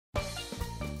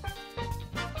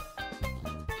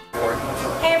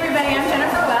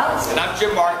And I'm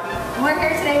Jim Martin. We're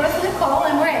here today with Nicole,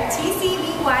 and we're at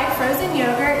TCBY Frozen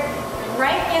Yogurt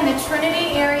right in the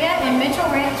Trinity area in Mitchell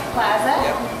Ranch Plaza.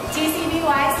 Yep.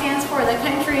 TCBY stands for the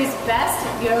country's best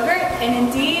yogurt, and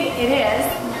indeed it is.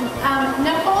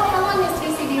 Nicole, how long has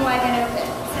TCBY been open?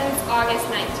 Since August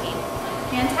 19th.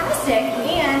 Fantastic.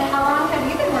 And how long have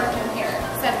you been working here?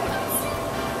 7 months.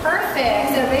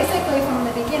 Perfect. So basically from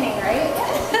the beginning, right?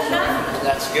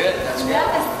 That's good. That's good.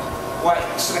 Yes. Wait,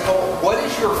 so Nicole, what is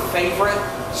your favorite?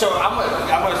 So I'm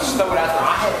gonna just throw it out there.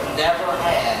 I have never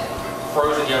had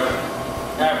frozen yogurt.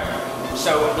 Ever.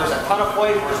 So there's a ton of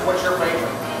flavors. What's your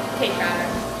favorite? Cake batter.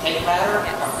 Cake batter?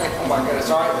 Yes. Okay. Oh my goodness.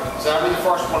 All right. So that'll be the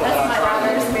first one that That's I my try.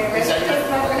 daughter's favorite. Is that your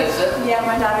Cake batter. Is it? Yeah,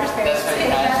 my daughter's favorite. That's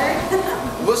Cake fantastic.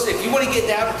 batter. Listen, if you want to get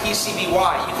down to TCBY,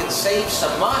 you can save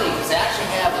some money because they actually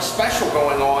have a special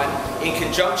going on in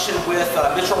conjunction with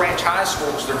Mitchell Ranch High School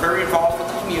because they're very involved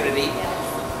with the community.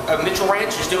 Mitchell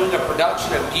Ranch is doing a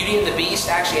production of Beauty and the Beast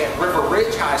actually at River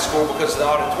Ridge High School because of the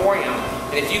auditorium.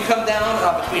 And if you come down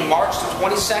between March the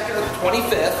 22nd or the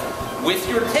 25th with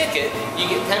your ticket, you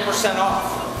get 10% off.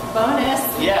 Bonus.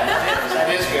 Yeah,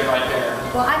 that is good right there.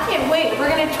 Well, I can't wait.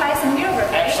 We're going to try some yogurt,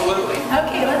 right? Absolutely.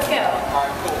 Okay, let's go. All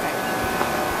right, cool.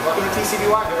 Welcome to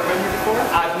TCBY. Have you ever been here before?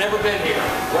 I've never been here.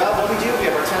 Well, what we do,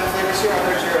 we have our 10 flavors here. I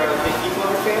heard you're a big Geek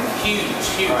Lover fan. Huge.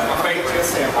 All right, My I'll favorite. get you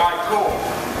a sample. All right, cool.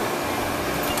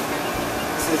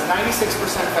 This is 96%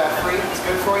 fat-free. It's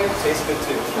good for you. Tastes good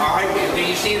too. All right, do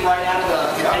you see it right out of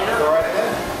the container? Go right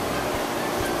ahead.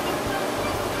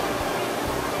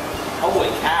 Holy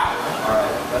cow. All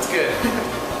right, that's good.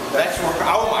 That's,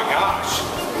 oh my gosh.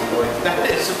 That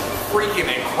is freaking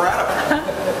incredible.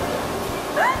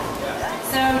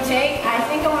 So, Jake, I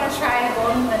think I want to try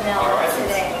golden vanilla All right,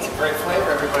 today. it's a great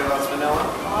flavor. Everybody loves vanilla.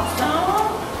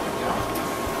 Awesome.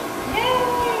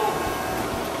 Yay!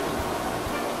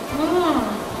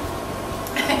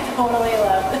 I totally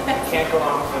love that. Can't go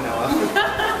wrong with vanilla.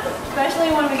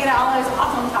 Especially when we get all those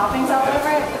awesome toppings all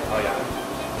over it. Oh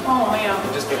yeah. Oh man.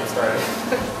 We're just getting started.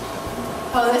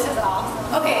 Oh, this is awesome.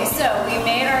 Okay, so we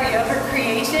made our yogurt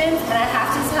creations, and I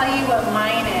have to tell you what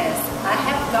mine is. I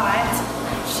have got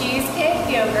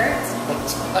cheesecake yogurt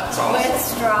That's awesome. with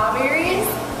strawberries,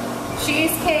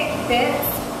 cheesecake bits,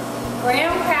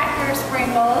 graham cracker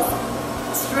sprinkles,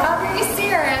 strawberry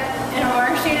syrup, and a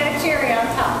maraschino cherry on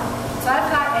top. So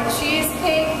I've got a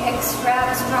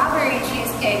strawberry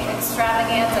cheesecake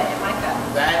extravaganza in my cup.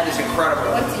 That is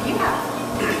incredible. What do you have?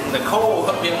 Nicole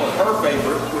hooked me in with her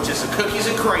favorite, which is the cookies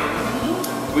and cream.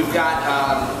 We've got,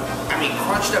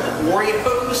 crunched up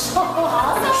Oreos,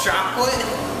 Awesome. chocolate,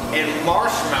 and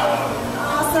marshmallow.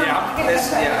 Awesome. Yeah,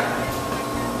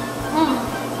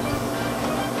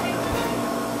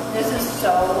 This is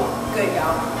so good,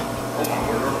 y'all. Oh my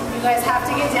word. You guys have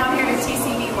to get down here to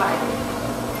TCBY.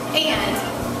 And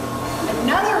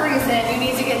another reason you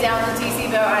need to get down to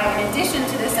TCBY, in addition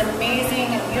to this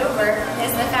amazing yogurt,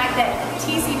 is the fact that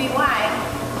TCBY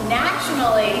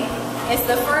nationally is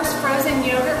the first frozen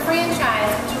yogurt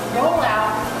franchise to roll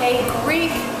out a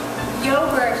Greek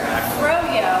yogurt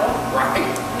froyo. Right.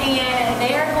 And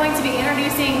they are going to be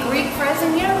introducing Greek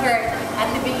frozen yogurt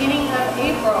at the beginning of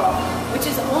April, which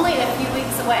is only a few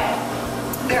weeks away.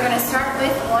 They're going to start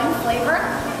with one flavor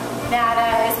that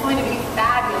is going to be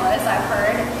fabulous, I've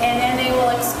heard, and then they will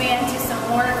expand to some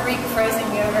more Greek frozen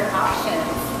yogurt options.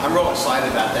 I'm real excited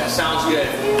about that. Sounds good.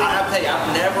 I'll tell you,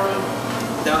 I've never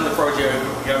done the frozen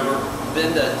yogurt.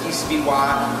 Been to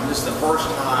TCBY. This is the first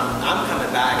time. I'm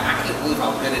coming back. I can't believe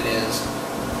how good it is.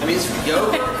 I mean, it's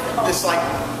yogurt. It's like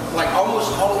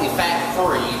almost totally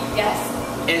fat-free. Yes.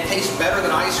 And it tastes better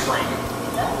than ice cream.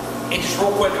 And just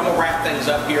real quick, I'm gonna wrap things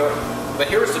up here. But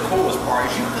here's the coolest part: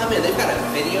 as you come in, they've got a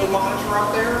video monitor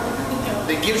up there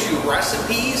that gives you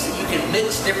recipes that you can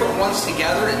mix different ones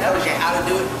together. It tells you how to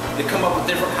do it to come up with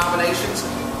different combinations.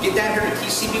 Get down here to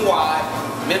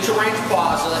TCBY, Mitchell Ranch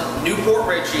Plaza, Newport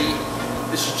Richie.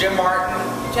 This is Jim Martin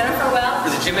Jennifer Wells.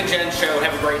 for the Jim and Jen Show.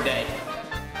 Have a great day.